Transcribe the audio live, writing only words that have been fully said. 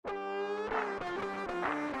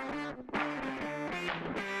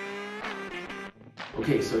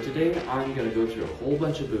Okay, so today I'm going to go through a whole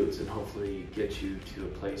bunch of boots and hopefully get you to a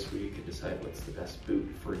place where you can decide what's the best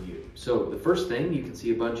boot for you. So the first thing, you can see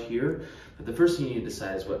a bunch here, but the first thing you need to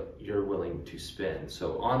decide is what you're willing to spend.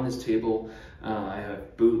 So on this table, I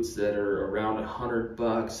have boots that are around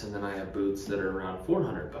 $100, and then I have boots that are around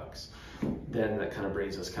 $400. Then that kind of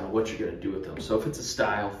brings us kind of what you're going to do with them. So if it's a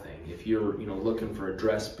style thing, if you're looking for a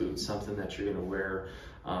dress boot, something that you're going to wear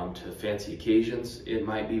to fancy occasions, it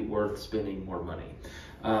might be worth spending more money.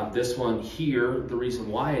 This one here, the reason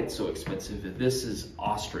why it's so expensive is this is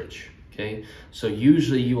ostrich. Okay, so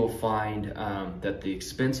usually you will find that the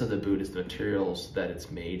expense of the boot is the materials that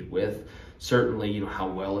it's made with. Certainly, how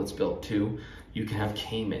well it's built too. You can have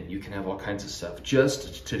caiman, you can have all kinds of stuff.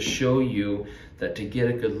 Just to show you that to get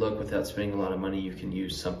a good look without spending a lot of money, you can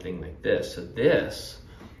use something like this. So this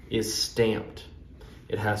is stamped.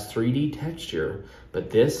 It has 3D texture, but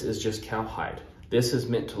this is just cowhide. This is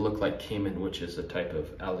meant to look like caiman, which is a type of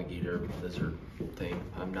alligator lizard thing.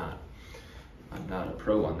 I'm not a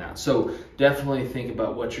pro on that. So definitely think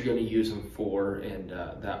about what you're going to use them for, and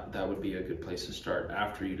that would be a good place to start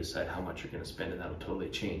after you decide how much you're going to spend, and that'll totally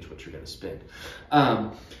change what you're going to spend.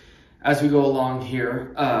 As we go along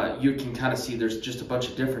here, you can kind of see there's just a bunch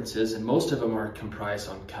of differences, and most of them are comprised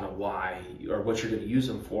on kind of why or what you're going to use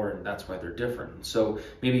them for, and that's why they're different. So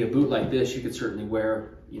maybe a boot like this you could certainly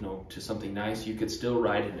wear to something nice. You could still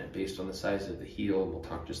ride in it based on the size of the heel. We'll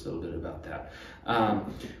talk just a little bit about that.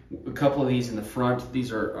 A couple of these in the front,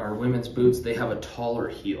 these are our women's boots. They have a taller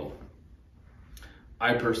heel.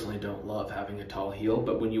 I personally don't love having a tall heel,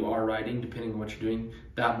 but when you are riding, depending on what you're doing,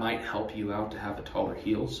 that might help you out to have a taller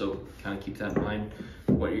heel. So kind of keep that in mind,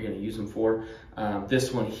 what you're going to use them for.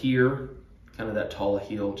 This one here, kind of that tall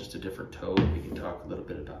heel, just a different toe. We can talk a little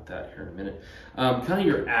bit about that here in a minute. Kind of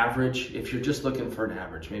your average, if you're just looking for an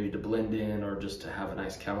average, maybe to blend in or just to have a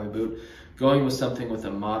nice cowboy boot, going with something with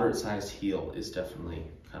a moderate sized heel is definitely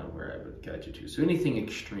kind of where I would guide you to. So anything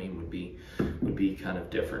extreme would be kind of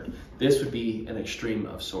different. This would be an extreme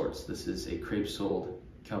of sorts. This is a crepe-soled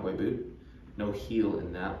cowboy boot, no heel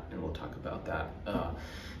in that, and we'll talk about that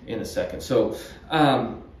in a second. So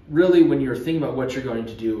really, when you're thinking about what you're going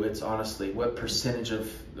to do, it's honestly what percentage of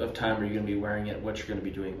time are you going to be wearing it, what you're going to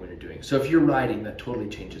be doing when you're doing it. So if you're riding, that totally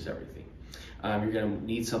changes everything. You're going to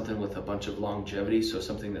need something with a bunch of longevity, so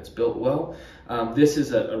something that's built well. This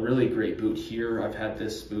is a really great boot here. I've had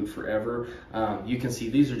this boot forever. You can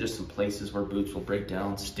see these are just some places where boots will break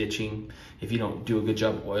down. Stitching, if you don't do a good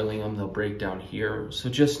job oiling them, they'll break down here.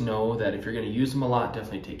 So just know that if you're going to use them a lot,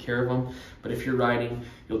 definitely take care of them. But if you're riding,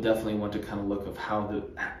 you'll definitely want to kind of look at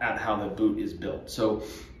how the boot is built. So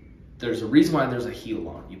there's a reason why there's a heel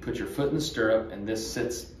on. You put your foot in the stirrup, and this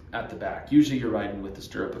sits at the back. Usually you're riding with the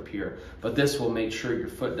stirrup up here, but this will make sure your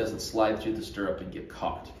foot doesn't slide through the stirrup and get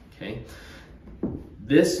caught, okay?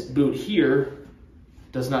 This boot here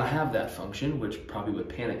does not have that function, which probably would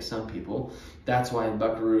panic some people. That's why in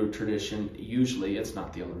buckaroo tradition, usually, it's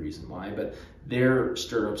not the only reason why, but their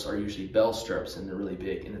stirrups are usually bell stirrups, and they're really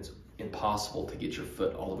big, and it's impossible to get your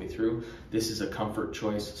foot all the way through. This is a comfort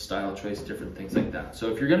choice, style choice, different things like that. So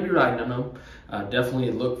if you're going to be riding on them, definitely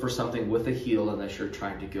look for something with a heel unless you're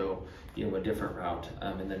trying to go a different route,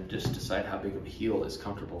 and then just decide how big of a heel is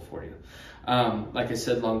comfortable for you. Like I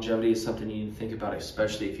said, longevity is something you need to think about,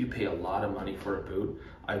 especially if you pay a lot of money for a boot.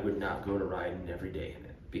 I would not go to riding every day in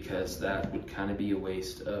it, because that would kind of be a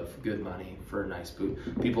waste of good money for a nice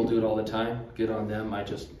boot. People do it all the time, good on them. I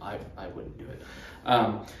wouldn't do it.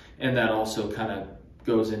 And that also kind of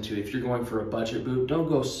goes into, if you're going for a budget boot, don't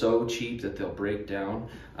go so cheap that they'll break down.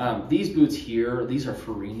 These boots here, these are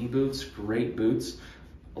Farini boots, great boots.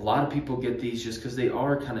 A lot of people get these just because they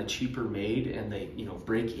are kind of cheaper made, and they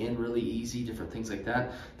break in really easy, different things like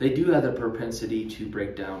that. They do have the propensity to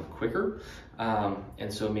break down quicker,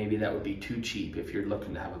 and so maybe that would be too cheap if you're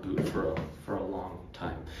looking to have a boot for a long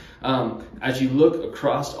time. As you look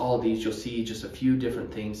across all of these, you'll see just a few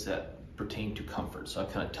different things that pertain to comfort. So I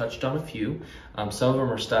kind of touched on a few. Some of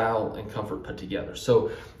them are style and comfort put together.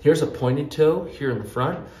 So here's a pointed toe here in the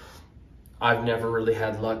front. I've never really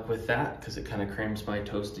had luck with that because it kind of crams my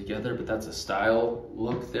toes together, but that's a style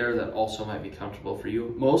look there that also might be comfortable for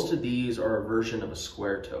you. Most of these are a version of a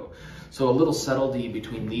square toe. So a little subtlety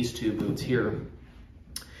between these two boots here.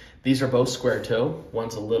 These are both square toe.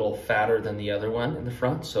 One's a little fatter than the other one in the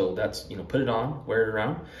front. So that's, put it on, wear it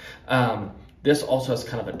around. This also has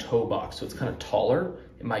kind of a toe box, so it's kind of taller.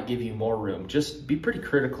 It might give you more room. Just be pretty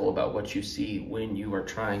critical about what you see when you are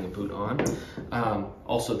trying a boot on.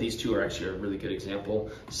 Also, these two are actually a really good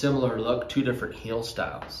example. Similar look, two different heel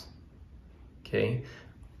styles, okay?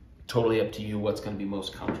 totally up to you what's going to be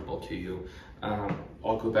most comfortable to you.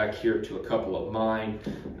 I'll go back here to a couple of mine.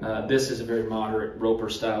 This is a very moderate roper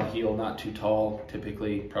style heel, not too tall,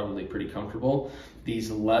 typically probably pretty comfortable. These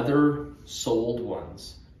leather soled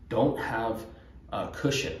ones don't have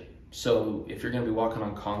cushion. So if you're going to be walking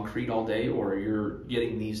on concrete all day, or you're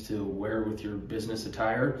getting these to wear with your business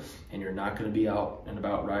attire and you're not going to be out and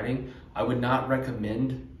about riding, I would not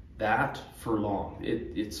recommend that for long.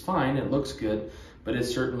 It's fine, it looks good, but it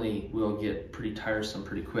certainly will get pretty tiresome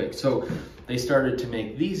pretty quick. So they started to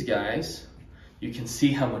make these guys. You can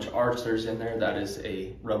see how much arch there's in there. That is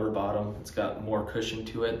a rubber bottom. It's got more cushion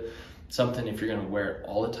to it. Something, if you're gonna wear it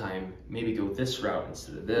all the time, maybe go this route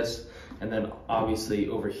instead of this. And then obviously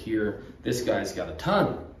over here, this guy's got a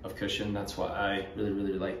ton of cushion. That's why I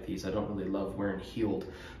really like these. I don't really love wearing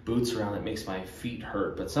heeled boots around. It makes my feet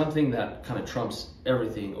hurt. But something that kind of trumps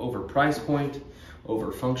everything over price point,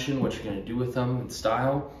 over function, what you're gonna do with them, and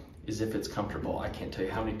style, is if it's comfortable. I can't tell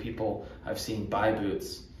you how many people I've seen buy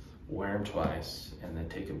boots, wear them twice, and then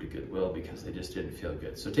take them to Goodwill because they just didn't feel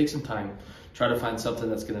good. So take some time, try to find something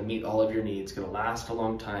that's gonna meet all of your needs, gonna last a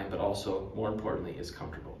long time, but also, more importantly, is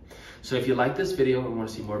comfortable. So if you like this video and wanna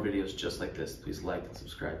see more videos just like this, please like and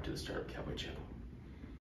subscribe to the Startup Cowboy channel.